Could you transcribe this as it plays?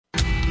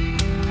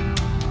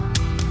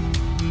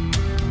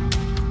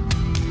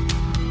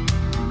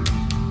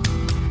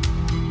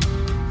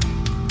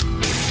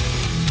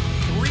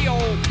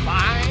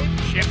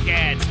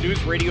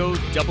Radio,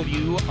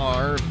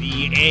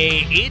 WRVA.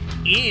 It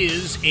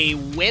is a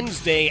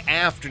Wednesday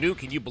afternoon.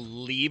 Can you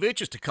believe it?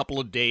 Just a couple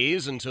of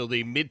days until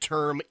the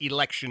midterm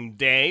election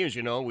day. As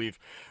you know, we've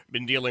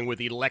been dealing with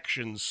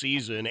election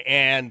season.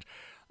 And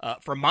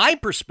from my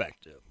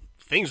perspective,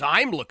 things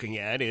I'm looking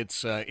at,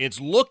 it's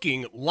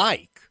looking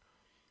like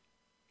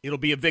it'll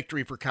be a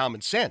victory for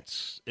common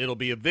sense. It'll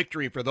be a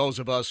victory for those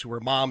of us who are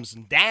moms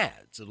and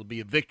dads. It'll be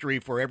a victory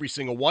for every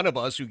single one of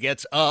us who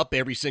gets up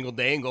every single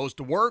day and goes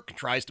to work and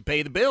tries to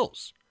pay the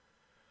bills.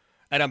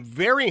 And I'm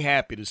very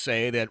happy to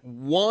say that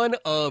one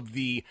of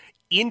the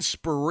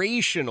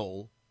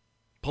inspirational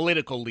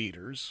political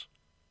leaders,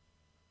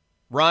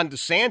 Ron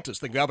DeSantis,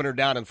 the governor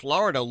down in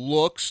Florida,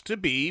 looks to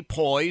be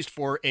poised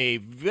for a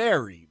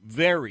very,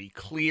 very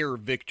clear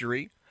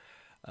victory.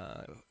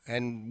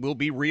 And will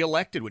be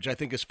reelected, which I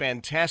think is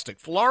fantastic.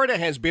 Florida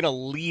has been a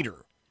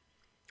leader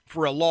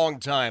for a long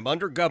time.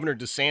 Under Governor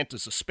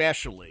DeSantis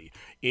especially,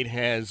 it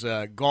has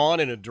gone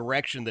in a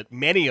direction that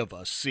many of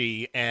us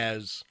see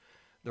as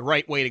the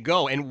right way to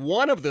go. And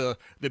one of the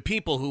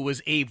people who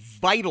was a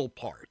vital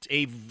part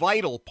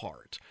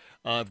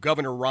of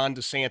Governor Ron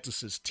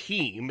DeSantis'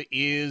 team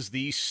is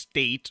the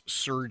state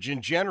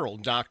surgeon general,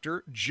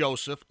 Dr.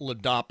 Joseph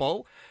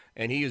Ladapo.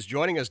 And he is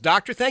joining us.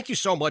 Doctor, thank you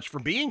so much for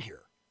being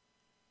here.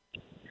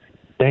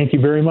 Thank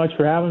you very much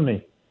for having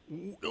me.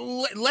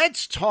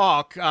 Let's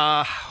talk.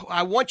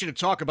 I want you to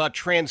talk about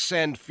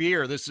Transcend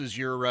Fear. This is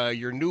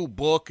your new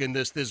book and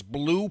this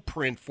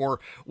blueprint for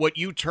what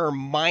you term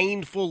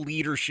mindful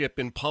leadership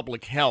in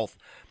public health.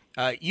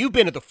 You've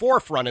been at the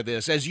forefront of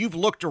this. As you've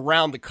looked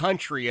around the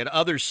country at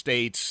other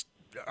states,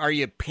 are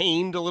you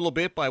pained a little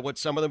bit by what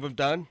some of them have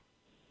done?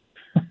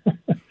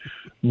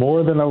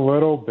 More than a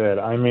little bit.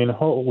 I mean,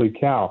 holy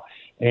cow.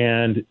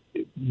 And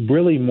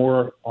really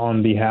more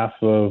on behalf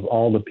of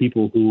all the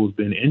people who have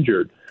been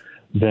injured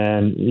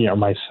than,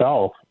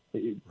 myself.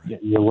 You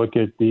look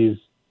at these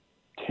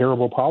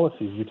terrible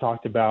policies. You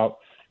talked about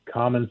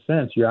common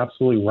sense. You're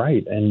absolutely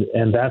right.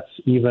 And that's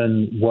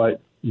even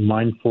what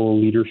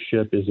mindful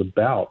leadership is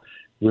about,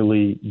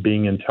 really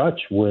being in touch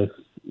with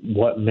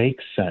what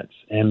makes sense.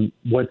 And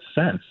what's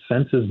sense?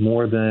 Sense is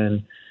more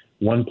than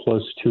 1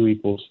 + 2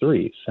 =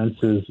 3.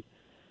 Sense is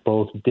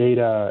both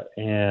data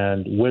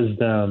and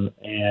wisdom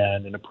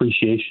and an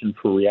appreciation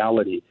for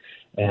reality.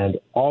 And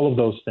all of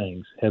those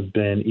things have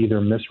been either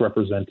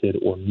misrepresented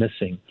or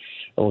missing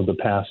over the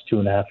past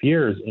 2.5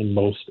 years in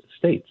most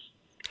states.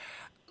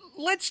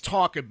 Let's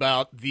talk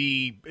about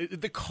the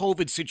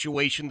COVID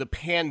situation, the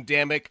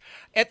pandemic.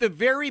 At the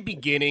very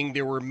beginning,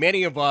 there were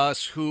many of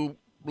us who,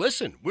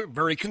 listen, we're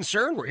very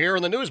concerned. We're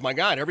hearing the news. My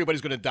God,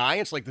 everybody's going to die.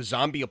 It's like the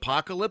zombie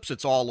apocalypse.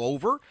 It's all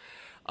over.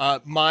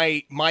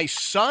 My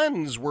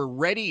sons were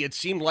ready, it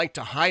seemed like,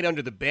 to hide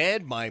under the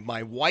bed.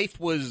 My wife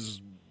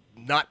was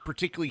not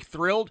particularly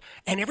thrilled.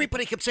 And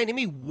everybody kept saying to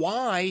me,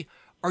 why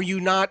are you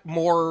not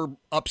more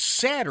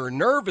upset or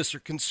nervous or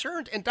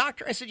concerned? And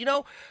doctor, I said,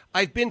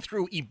 I've been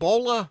through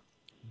Ebola,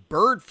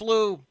 bird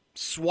flu,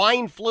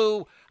 swine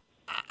flu.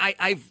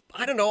 I've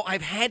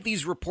had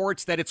these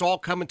reports that it's all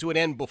coming to an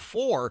end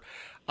before.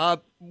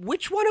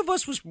 Which one of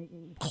us was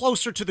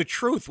closer to the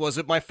truth? Was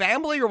it my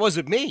family or was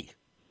it me?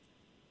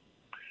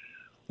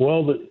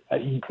 Well,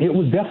 it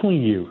was definitely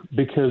you,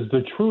 because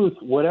the truth,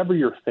 whatever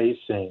you're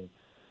facing,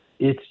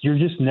 you're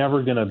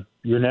never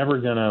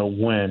gonna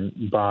win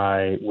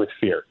with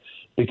fear,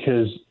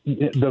 because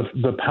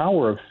the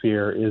power of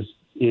fear is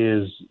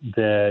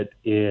that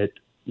it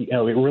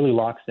really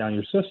locks down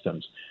your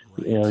systems.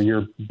 Right.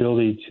 Your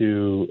ability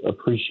to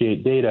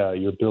appreciate data,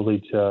 your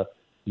ability to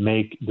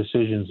make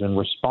decisions and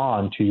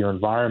respond to your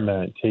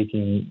environment,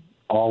 taking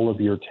all of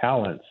your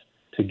talents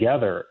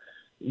together.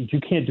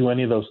 You can't do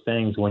any of those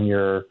things when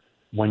you're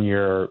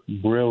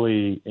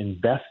really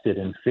invested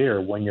in fear,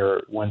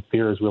 when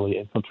fear has really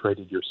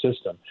infiltrated your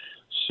system.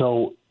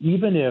 So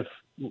even if,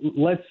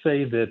 let's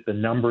say that the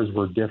numbers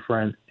were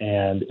different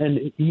and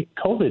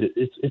COVID,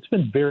 it's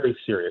been very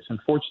serious.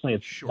 Unfortunately,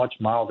 it's much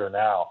milder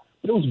now,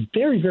 but it was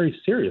very, very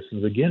serious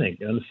in the beginning.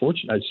 And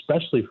unfortunately,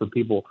 especially for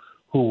people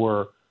who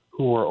were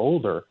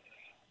older.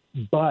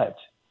 But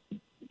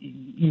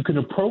you can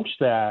approach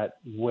that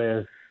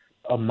with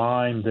a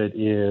mind that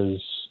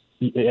is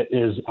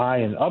I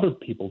and other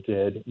people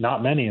did,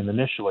 not many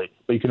initially,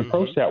 but you can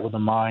approach that with a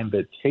mind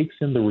that takes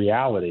in the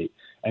reality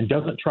and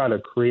doesn't try to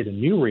create a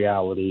new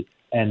reality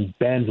and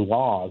bend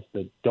laws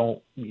that don't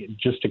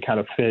just to kind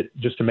of fit,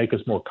 just to make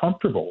us more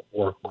comfortable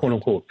or quote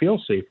unquote feel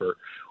safer.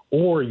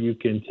 Or you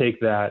can take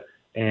that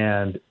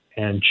and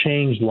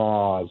change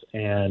laws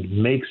and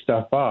make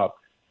stuff up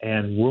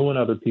and ruin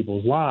other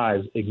people's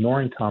lives,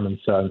 ignoring common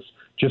sense,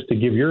 just to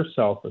give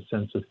yourself a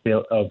sense of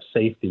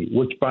safety,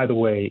 which, by the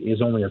way,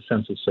 is only a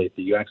sense of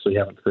safety. You actually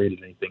haven't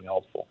created anything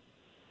helpful.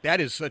 That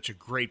is such a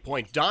great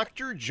point.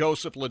 Dr.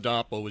 Joseph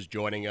Ladapo is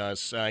joining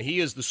us. He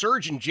is the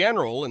Surgeon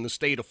General in the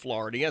state of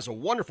Florida. He has a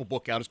wonderful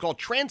book out. It's called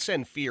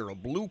Transcend Fear, a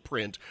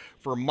blueprint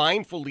for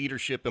mindful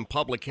leadership and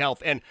public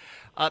health. And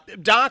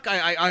Doc,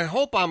 I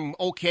hope I'm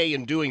okay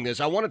in doing this.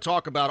 I want to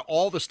talk about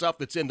all the stuff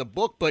that's in the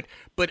book, but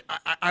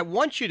I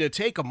want you to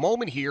take a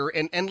moment here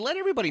and let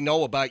everybody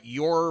know about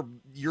your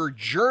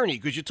journey,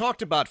 because you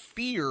talked about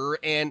fear,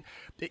 and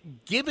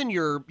given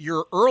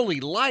your early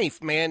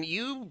life, man,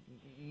 you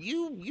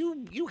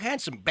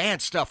had some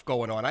bad stuff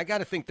going on. I got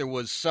to think there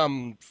was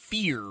some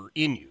fear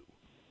in you.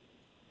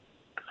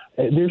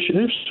 There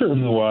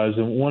certainly was,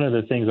 and one of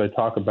the things I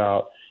talk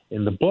about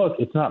in the book,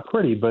 it's not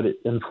pretty, but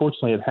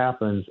unfortunately it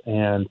happens,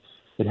 and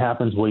it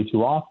happens way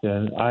too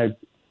often. I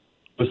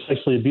was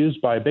sexually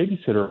abused by a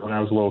babysitter when I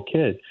was a little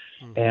kid,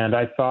 and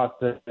I thought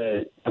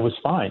that I was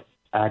fine,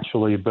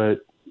 actually,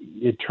 but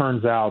it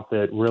turns out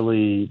that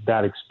really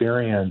that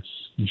experience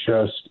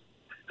just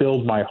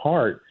filled my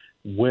heart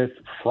with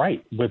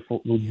fright, with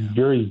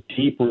very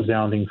deep,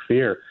 resounding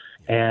fear.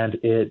 And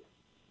it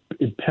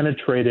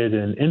penetrated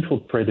and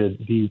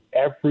infiltrated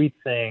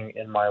everything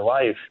in my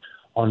life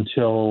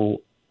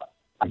until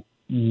I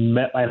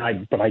met,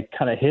 but I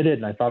kind of hid it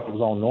and I thought it was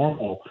all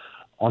normal.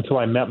 Until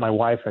I met my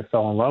wife, I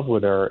fell in love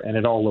with her, and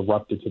it all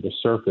erupted to the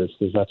surface,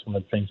 because that's one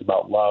of the things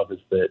about love, is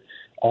that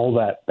all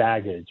that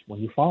baggage, when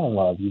you fall in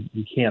love,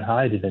 you can't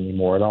hide it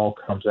anymore. It all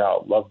comes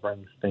out. Love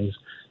brings things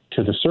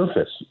to the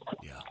surface.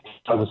 Yeah.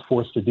 I was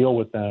forced to deal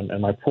with them,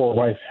 and my poor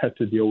wife had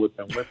to deal with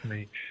them with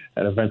me,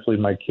 and eventually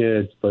my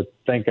kids. But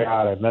thank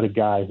God I met a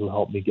guy who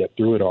helped me get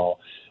through it all.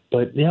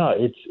 But yeah,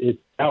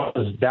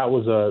 that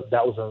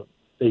was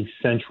a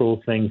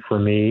central thing for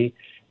me,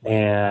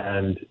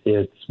 and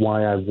it's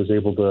why I was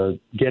able to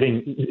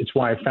it's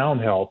why I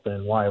found help,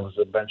 and why I was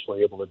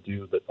eventually able to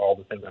do all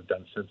the things I've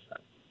done since then.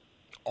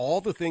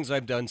 All the things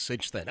I've done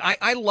since then.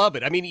 I love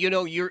it. I mean,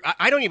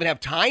 I don't even have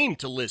time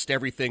to list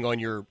everything on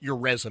your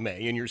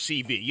resume and your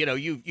CV.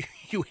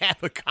 You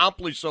have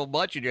accomplished so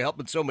much, and you're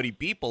helping so many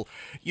people.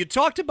 You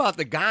talked about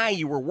the guy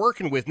you were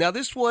working with. Now,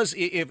 this was,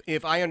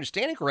 if I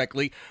understand it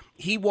correctly,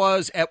 he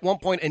was at one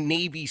point a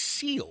Navy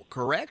SEAL,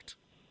 correct?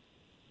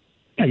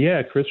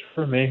 Yeah,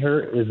 Christopher Maher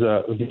is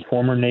a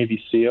former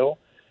Navy SEAL,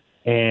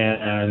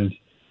 and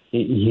so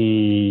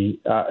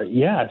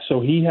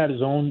he had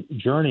his own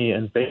journey,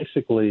 and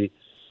basically,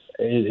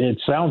 it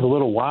sounds a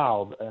little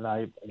wild, and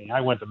I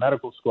went to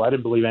medical school. I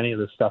didn't believe any of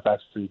this stuff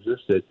actually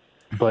existed,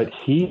 but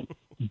he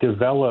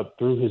developed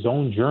through his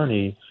own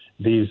journey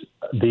these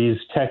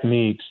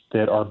techniques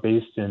that are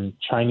based in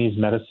Chinese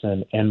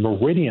medicine and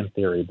meridian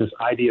theory, this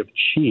idea of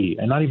qi,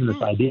 and not even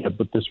this idea,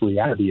 but this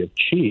reality of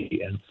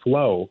qi and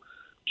flow,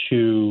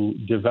 to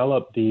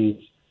develop these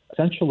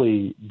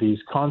concentric,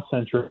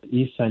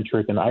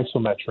 eccentric, and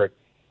isometric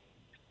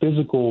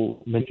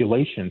physical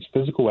manipulations,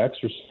 physical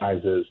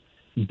exercises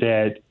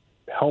that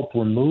help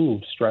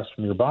remove stress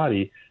from your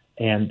body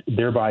and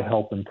thereby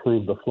help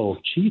improve the flow of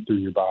qi through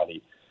your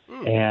body.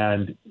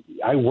 And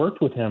I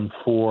worked with him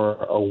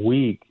for a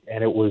week,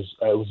 and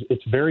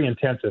it's very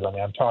intensive. I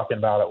mean, I'm talking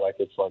about it like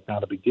it's like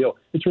not a big deal.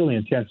 It's really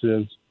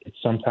intensive. It's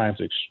sometimes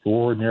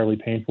extraordinarily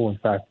painful. In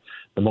fact,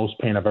 the most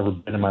pain I've ever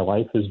been in my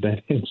life has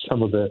been in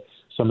some of the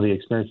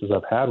experiences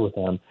I've had with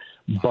him.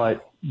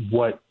 But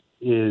what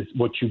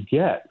you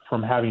get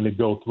from having to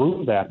go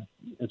through that,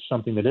 it's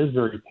something that is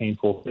very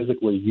painful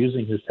physically,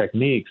 using his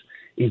techniques,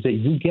 is that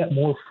you get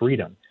more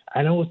freedom.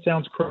 I know it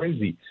sounds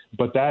crazy,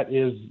 but that's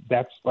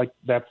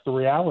the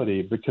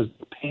reality, because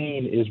the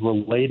pain is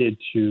related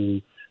to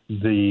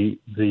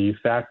the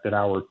fact that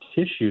our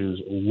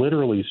tissues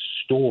literally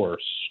store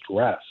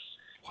stress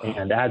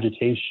and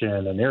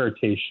agitation and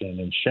irritation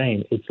and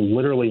shame. It's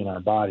literally in our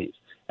bodies.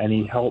 And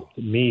he helped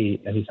me,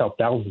 and he's helped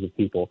thousands of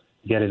people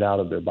get it out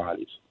of their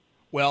bodies.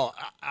 Well,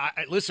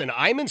 listen,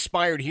 I'm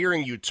inspired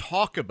hearing you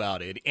talk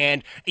about it.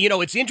 And,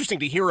 it's interesting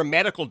to hear a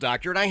medical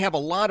doctor, and I have a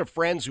lot of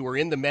friends who are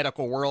in the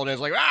medical world, and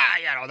it's like,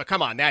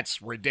 come on,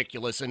 that's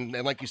ridiculous. And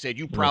like you said,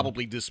 you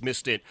probably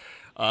dismissed it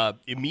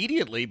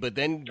immediately, but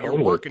then you're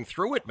working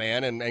through it,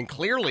 man, and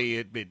clearly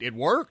it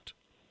worked.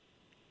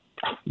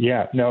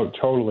 Yeah, no,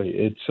 totally.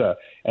 It's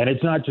and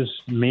it's not just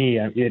me.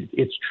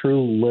 It's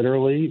true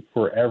literally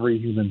for every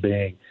human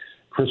being.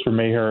 Christopher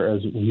Maher,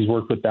 he's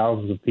worked with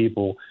thousands of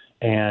people,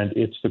 and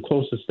it's the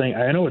closest thing.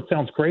 I know it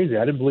sounds crazy.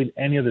 I didn't believe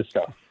any of this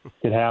stuff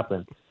could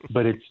happen,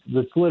 but it's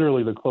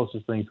literally the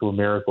closest thing to a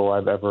miracle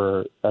I've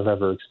ever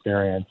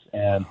experienced.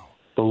 And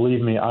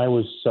believe me, I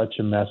was such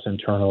a mess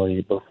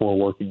internally before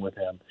working with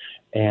him.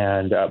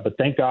 And but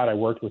thank God I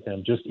worked with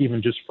him, just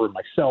for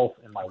myself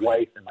and my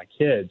wife and my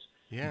kids.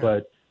 Yeah.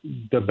 But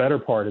the better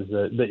part is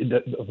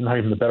not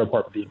even the better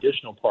part, but the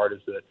additional part is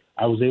that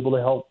I was able to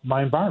help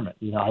my environment.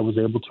 I was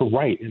able to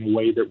write in a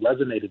way that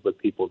resonated with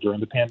people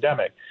during the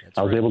pandemic.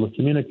 I was able to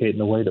communicate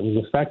in a way that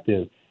was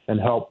effective and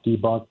help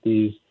debunk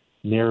these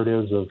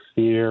narratives of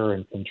fear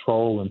and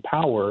control and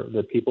power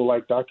that people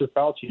like Dr.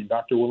 Fauci and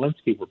Dr.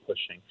 Walensky were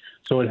pushing.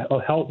 So it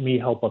helped me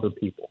help other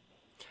people.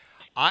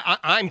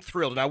 I'm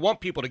thrilled, and I want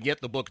people to get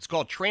the book. It's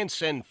called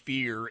Transcend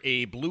Fear,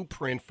 a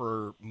blueprint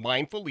for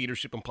mindful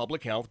leadership and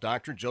public health.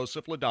 Dr.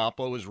 Joseph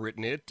Ladapo has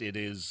written it. It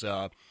is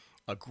a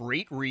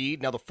great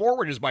read. Now, the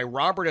foreword is by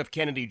Robert F.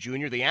 Kennedy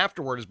Jr., the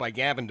afterword is by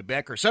Gavin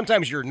DeBecker.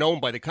 Sometimes you're known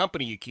by the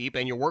company you keep,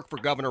 and you work for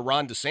Governor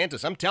Ron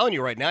DeSantis. I'm telling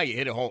you right now, you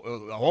hit a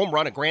home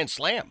run, a grand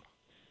slam.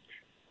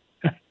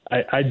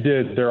 I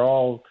did. They're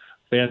all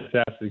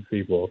fantastic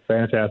people,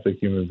 fantastic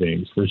human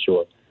beings, for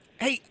sure.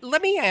 Hey,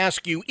 let me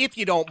ask you, if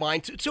you don't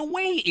mind, to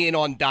weigh in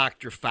on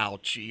Dr.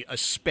 Fauci,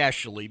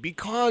 especially,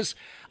 because,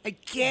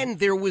 again,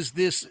 there was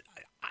this,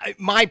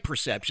 my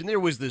perception, there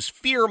was this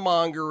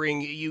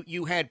fear-mongering.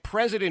 You had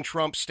President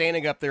Trump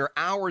standing up there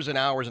hours and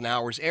hours and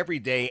hours every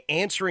day,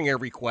 answering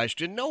every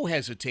question, no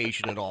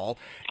hesitation at all.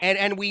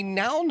 And we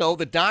now know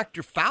that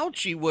Dr.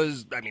 Fauci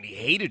he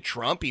hated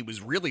Trump. He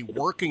was really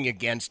working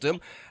against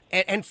him.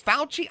 And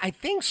Fauci, I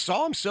think,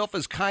 saw himself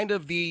as kind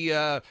of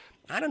the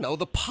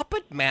the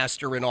puppet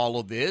master in all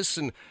of this,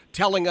 and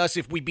telling us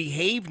if we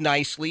behave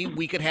nicely,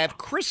 we could have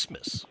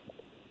Christmas.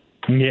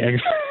 Yeah.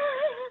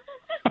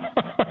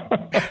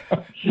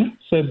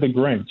 Said the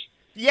Grinch.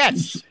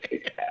 Yes.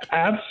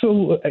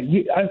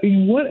 Absolutely. I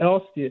mean, what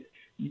else did?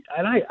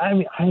 And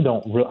I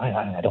don't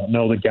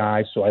know the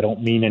guy, so I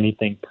don't mean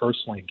anything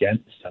personally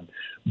against him.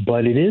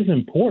 But it is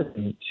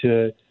important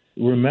to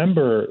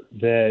remember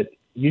that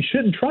you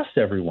shouldn't trust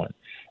everyone.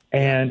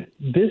 And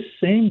this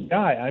same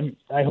guy,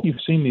 I hope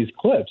you've seen these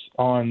clips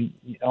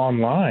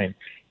online.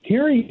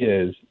 Here he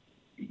is,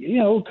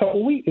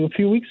 a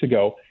few weeks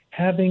ago,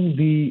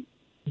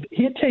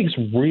 it takes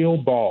real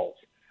balls.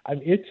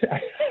 It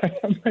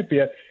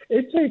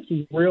takes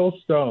real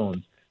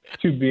stones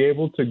to be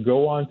able to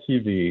go on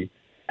TV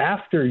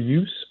after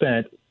you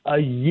spent a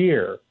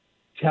year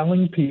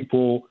telling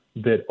people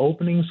that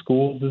opening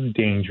schools is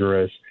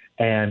dangerous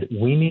and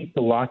we need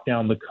to lock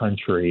down the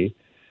country,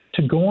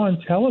 to go on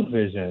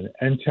television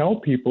and tell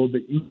people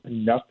that you have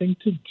nothing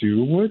to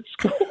do with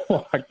school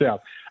lockdown.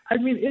 I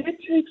mean, it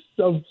takes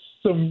some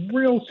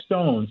real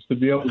stones to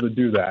be able to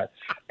do that.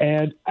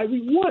 And I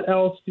mean, what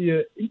else do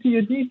you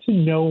need to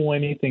know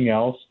anything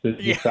else to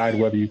decide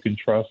whether you can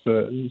trust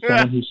someone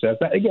who says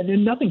that? Again, there's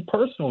nothing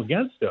personal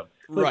against them.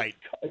 Right.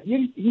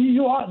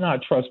 You ought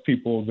not trust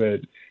people that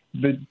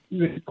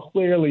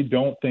clearly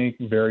don't think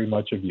very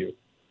much of you.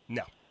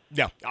 No.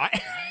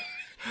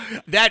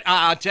 That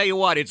I'll tell you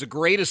what, it's a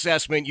great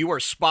assessment. You are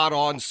spot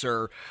on,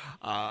 sir.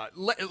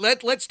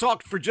 Let's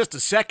talk for just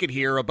a second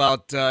here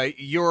about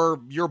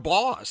your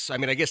boss. I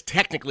mean, I guess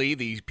technically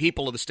the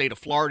people of the state of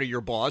Florida are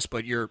your boss,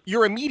 but your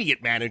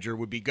immediate manager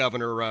would be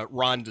Governor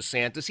Ron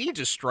DeSantis. He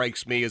just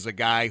strikes me as a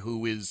guy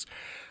who is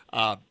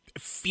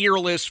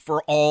fearless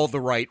for all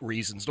the right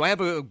reasons. Do I have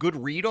a good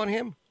read on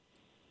him?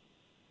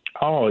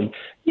 Oh,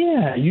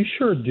 yeah, you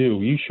sure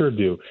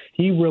do.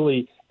 He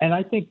really, and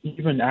I think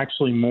even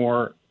actually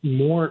more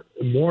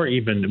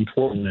even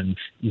important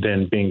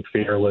than being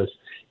fearless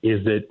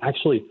is that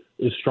actually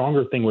the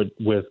stronger thing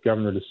with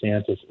Governor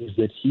DeSantis is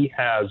that he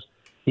has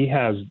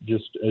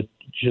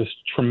just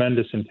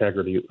tremendous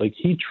integrity. Like,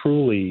 he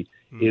truly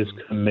is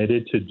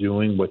committed to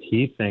doing what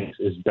he thinks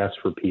is best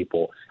for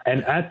people,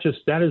 and that is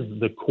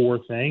the core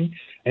thing.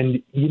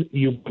 And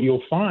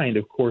you'll find,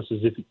 of course,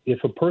 is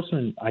if a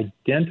person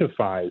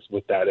identifies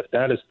with that, if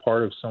that is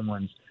part of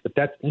if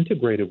that's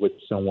integrated with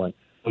someone,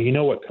 well, you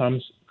know what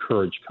comes?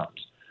 Courage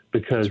comes.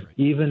 Because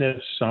even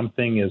if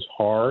something is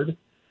hard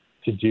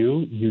to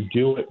do, you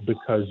do it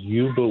because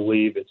you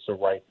believe it's the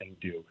right thing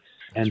to do.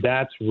 And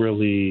that's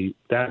really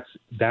that's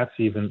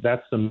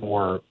the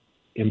more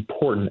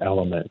important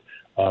element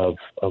of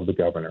the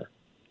governor.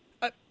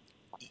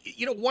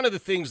 One of the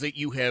things that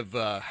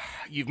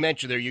you've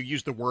mentioned there, you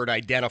used the word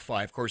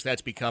identify. Of course,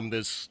 that's become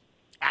this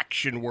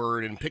action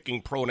word and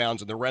picking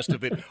pronouns and the rest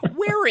of it.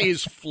 Where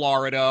is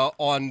Florida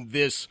on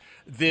this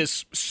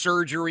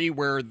surgery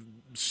where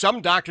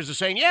some doctors are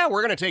saying, yeah,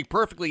 we're going to take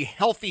perfectly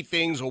healthy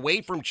things away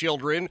from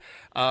children,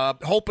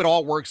 hope it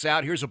all works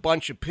out, here's a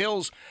bunch of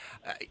pills.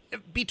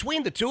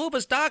 Between the two of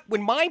us, Doc,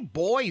 when my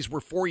boys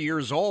were 4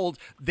 years old,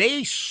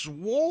 they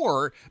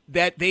swore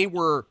that they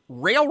were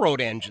railroad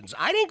engines.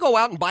 I didn't go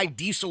out and buy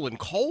diesel and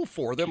coal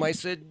for them. I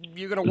said,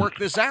 you're going to work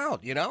this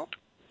out,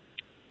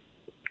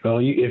 Well,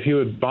 if you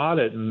had bought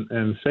it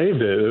and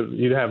saved it,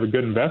 you'd have a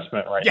good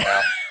investment right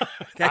now.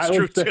 That's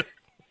true, too.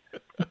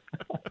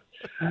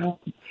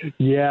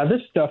 Yeah,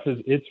 this stuff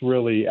it's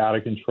really out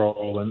of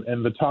control.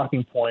 And the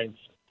talking points,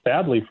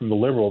 sadly, from the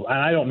liberals, and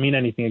I don't mean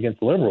anything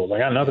against the liberals. I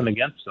got nothing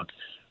against them.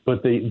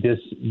 But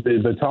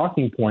the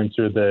talking points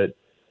are that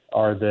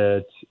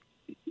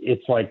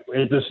it's like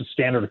this is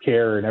standard of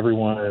care and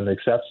everyone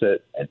accepts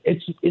it.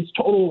 It's a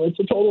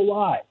total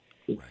lie.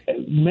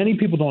 Right. Many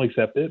people don't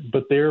accept it,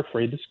 but they're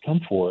afraid to come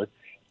forward.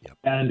 Yep.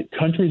 And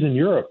countries in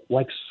Europe,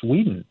 like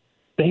Sweden,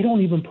 they don't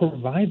even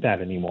provide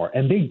that anymore,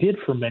 and they did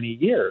for many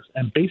years.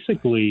 And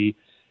basically,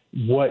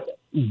 what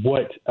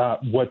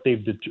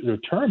they've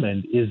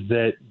determined is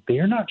that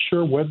they're not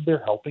sure whether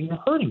they're helping or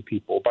hurting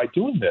people by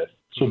doing this.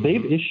 So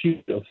they've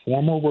issued a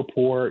formal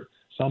report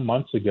some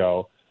months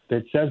ago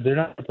that says they're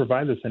not going to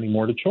provide this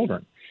anymore to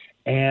children.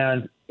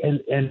 and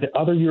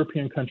other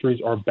European countries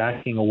are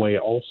backing away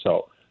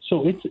also.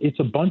 So it's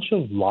a bunch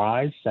of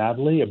lies,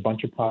 sadly, a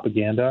bunch of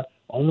propaganda.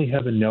 Only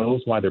heaven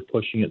knows why they're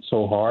pushing it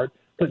so hard.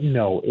 But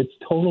no, it's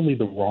totally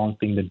the wrong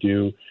thing to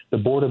do. The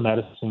Board of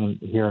Medicine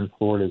here in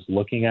Florida is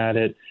looking at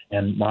it,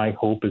 and my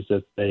hope is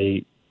that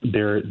they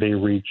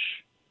reach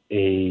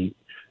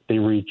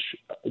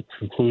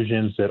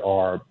conclusions that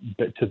are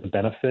to the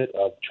benefit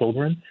of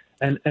children,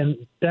 and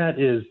that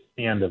is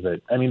the end of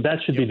it. I mean, that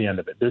should be the end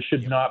of it. There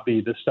should not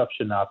be, this stuff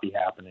should not be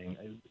happening.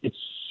 It's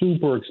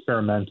super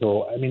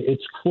experimental. I mean,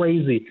 it's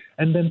crazy.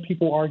 And then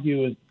people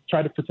argue and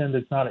try to pretend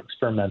it's not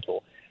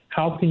experimental.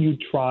 How can you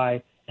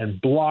try and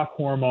block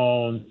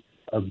hormones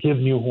or give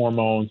new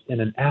hormones in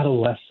an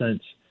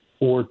adolescent,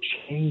 or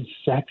change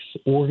sex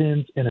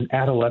organs in an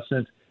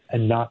adolescent,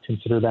 and not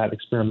consider that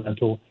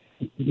experimental?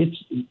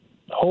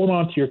 Hold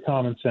on to your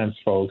common sense,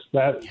 folks.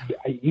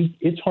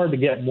 It's hard to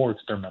get more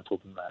experimental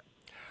than that.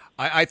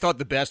 I thought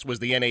the best was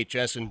the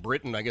NHS in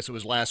Britain. I guess it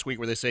was last week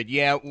where they said,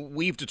 yeah,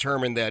 we've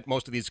determined that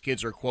most of these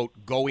kids are,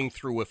 quote, going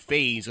through a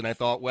phase. And I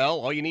thought, well,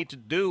 all you need to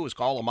do is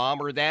call a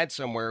mom or a dad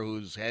somewhere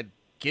who's had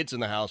kids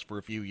in the house for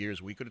a few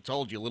years. We could have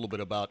told you a little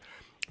bit about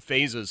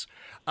phases.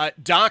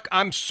 Doc,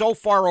 I'm so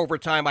far over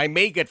time. I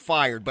may get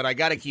fired, but I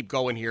got to keep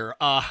going here.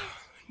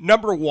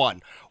 Number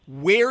one,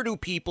 where do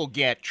people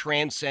get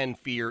Transcend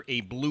Fear,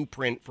 a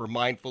blueprint for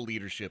mindful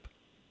leadership?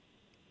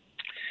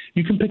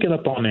 You can pick it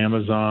up on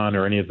Amazon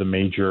or any of the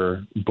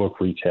major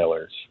book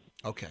retailers.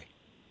 Okay.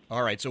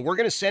 All right. So we're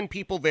going to send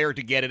people there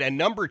to get it. And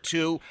number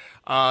two,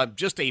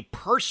 just a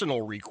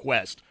personal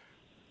request.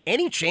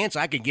 Any chance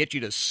I could get you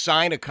to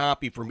sign a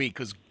copy for me?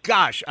 Because,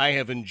 gosh, I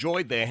have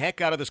enjoyed the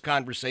heck out of this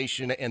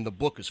conversation, and the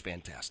book is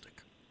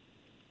fantastic.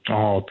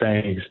 Oh,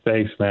 thanks,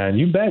 man.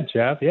 You bet,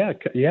 Jeff. Yeah,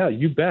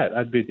 you bet.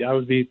 I'd be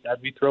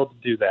thrilled to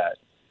do that.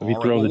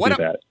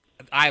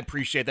 I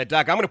appreciate that,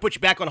 Doc. I'm going to put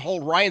you back on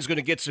hold. Ryan's going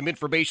to get some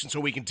information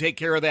so we can take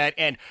care of that,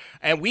 and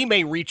we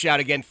may reach out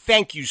again.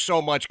 Thank you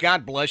so much.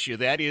 God bless you.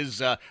 That is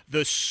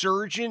the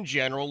Surgeon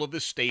General of the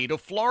state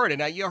of Florida.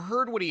 Now, you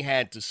heard what he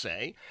had to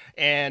say,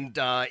 and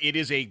it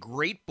is a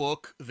great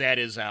book that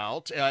is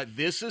out.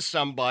 This is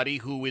somebody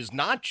who is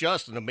not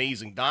just an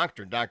amazing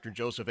doctor, Dr.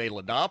 Joseph A.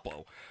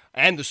 Ladapo,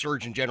 and the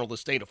Surgeon General of the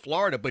state of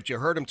Florida, but you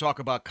heard him talk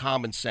about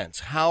common sense.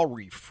 How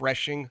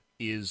refreshing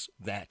is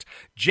that?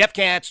 Jeff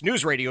Katz,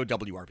 News Radio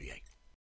WRVA.